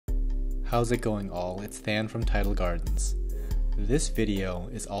How's it going all? It's Than from Tidal Gardens. This video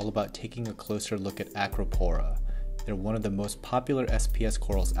is all about taking a closer look at Acropora. They're one of the most popular SPS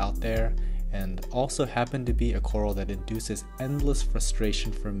corals out there and also happen to be a coral that induces endless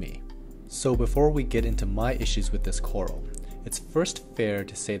frustration for me. So before we get into my issues with this coral, it's first fair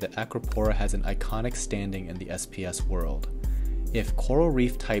to say that Acropora has an iconic standing in the SPS world. If coral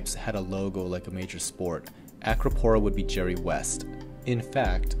reef types had a logo like a major sport, Acropora would be Jerry West. In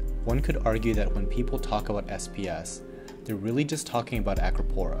fact, one could argue that when people talk about SPS, they're really just talking about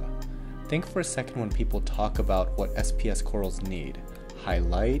Acropora. Think for a second when people talk about what SPS corals need. High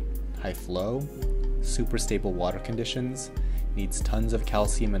light, high flow, super stable water conditions, needs tons of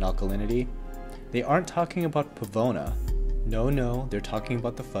calcium and alkalinity. They aren't talking about Pavona. No, they're talking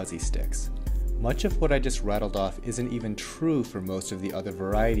about the fuzzy sticks. Much of what I just rattled off isn't even true for most of the other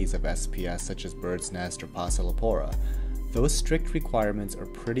varieties of SPS such as bird's nest or Passalopora. Those strict requirements are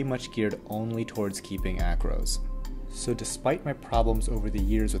pretty much geared only towards keeping acros. So despite my problems over the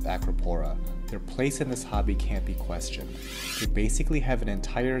years with Acropora, their place in this hobby can't be questioned. They basically have an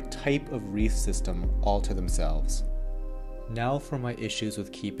entire type of reef system all to themselves. Now for my issues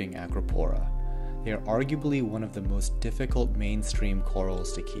with keeping Acropora. They are arguably one of the most difficult mainstream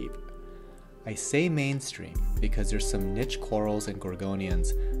corals to keep. I say mainstream because there's some niche corals and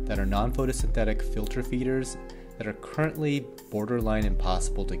gorgonians that are non-photosynthetic filter feeders that are currently borderline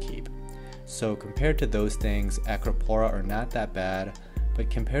impossible to keep. So compared to those things, Acropora are not that bad,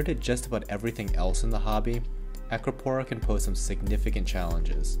 but compared to just about everything else in the hobby, Acropora can pose some significant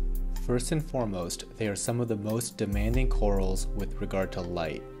challenges. First and foremost, they are some of the most demanding corals with regard to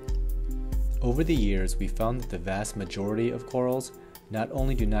light. Over the years, we found that the vast majority of corals not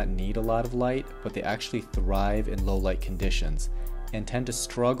only do not need a lot of light, but they actually thrive in low light conditions and tend to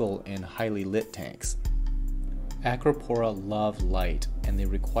struggle in highly lit tanks. Acropora love light, and they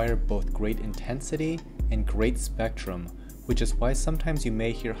require both great intensity and great spectrum, which is why sometimes you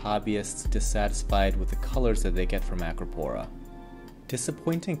may hear hobbyists dissatisfied with the colors that they get from Acropora.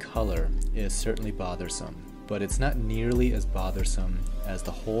 Disappointing color is certainly bothersome, but it's not nearly as bothersome as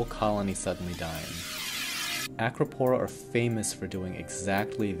the whole colony suddenly dying. Acropora are famous for doing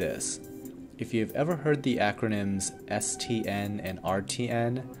exactly this. If you've ever heard the acronyms STN and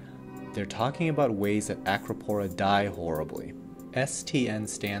RTN, they're talking about ways that Acropora die horribly. STN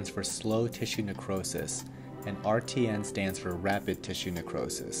stands for slow tissue necrosis, and RTN stands for rapid tissue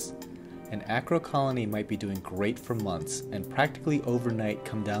necrosis. An acro colony might be doing great for months and practically overnight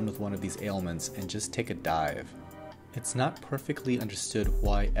come down with one of these ailments and just take a dive. It's not perfectly understood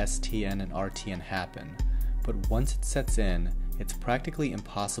why STN and RTN happen, but once it sets in, it's practically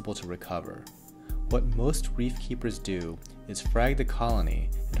impossible to recover. What most reef keepers do is frag the colony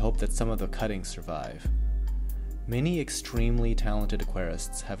and hope that some of the cuttings survive. Many extremely talented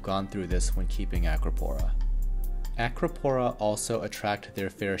aquarists have gone through this when keeping Acropora. Acropora also attract their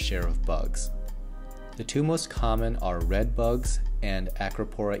fair share of bugs. The two most common are red bugs and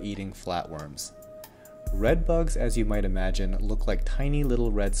Acropora eating flatworms. Red bugs, as you might imagine, look like tiny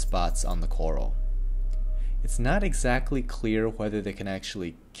little red spots on the coral. It's not exactly clear whether they can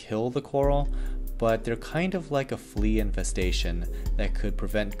actually kill the coral, but they're kind of like a flea infestation that could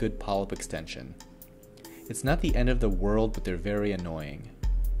prevent good polyp extension. It's not the end of the world, but they're very annoying.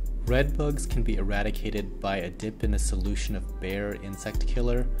 Red bugs can be eradicated by a dip in a solution of Bayer insect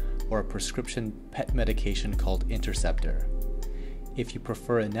killer or a prescription pet medication called Interceptor. If you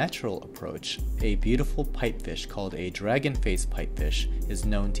prefer a natural approach, a beautiful pipefish called a dragonface pipefish is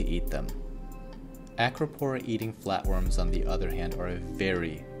known to eat them. Acropora eating flatworms, on the other hand, are a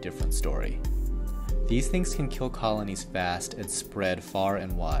very different story. These things can kill colonies fast and spread far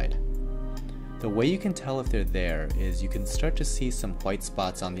and wide. The way you can tell if they're there is you can start to see some white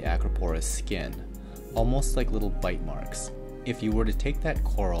spots on the Acropora's skin, almost like little bite marks. If you were to take that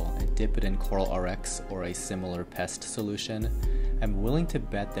coral and dip it in Coral RX or a similar pest solution, I'm willing to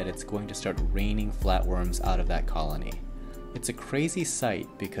bet that it's going to start raining flatworms out of that colony. It's a crazy sight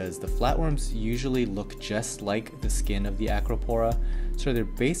because the flatworms usually look just like the skin of the Acropora, so they're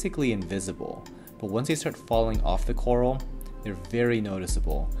basically invisible. But once they start falling off the coral, they're very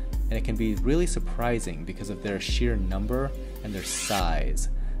noticeable, and it can be really surprising because of their sheer number and their size.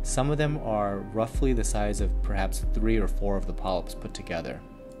 Some of them are roughly the size of perhaps 3 or 4 of the polyps put together.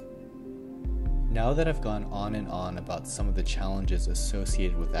 Now that I've gone on and on about some of the challenges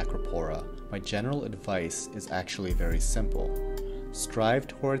associated with Acropora, my general advice is actually very simple. Strive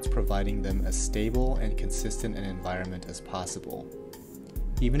towards providing them as stable and consistent an environment as possible.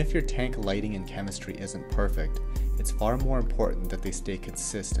 Even if your tank lighting and chemistry isn't perfect, it's far more important that they stay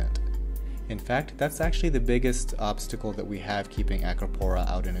consistent. In fact, that's actually the biggest obstacle that we have keeping Acropora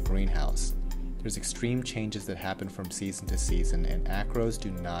out in a greenhouse. There's extreme changes that happen from season to season, and acros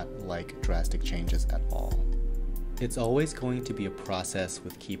do not like drastic changes at all. It's always going to be a process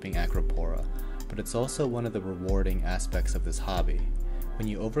with keeping Acropora, but it's also one of the rewarding aspects of this hobby. When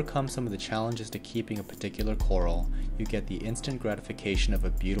you overcome some of the challenges to keeping a particular coral, you get the instant gratification of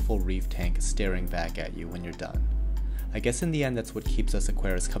a beautiful reef tank staring back at you when you're done. I guess in the end that's what keeps us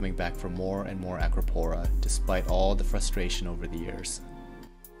aquarists coming back for more and more Acropora, despite all the frustration over the years.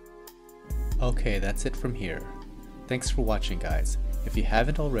 Okay, that's it from here. Thanks for watching, guys. If you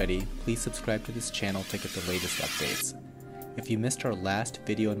haven't already, please subscribe to this channel to get the latest updates. If you missed our last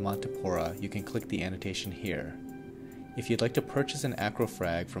video in Montipora, you can click the annotation here. If you'd like to purchase an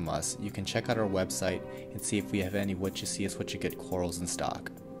acrofrag from us, you can check out our website and see if we have any what you see is what you get corals in stock.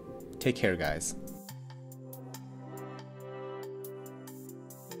 Take care, guys.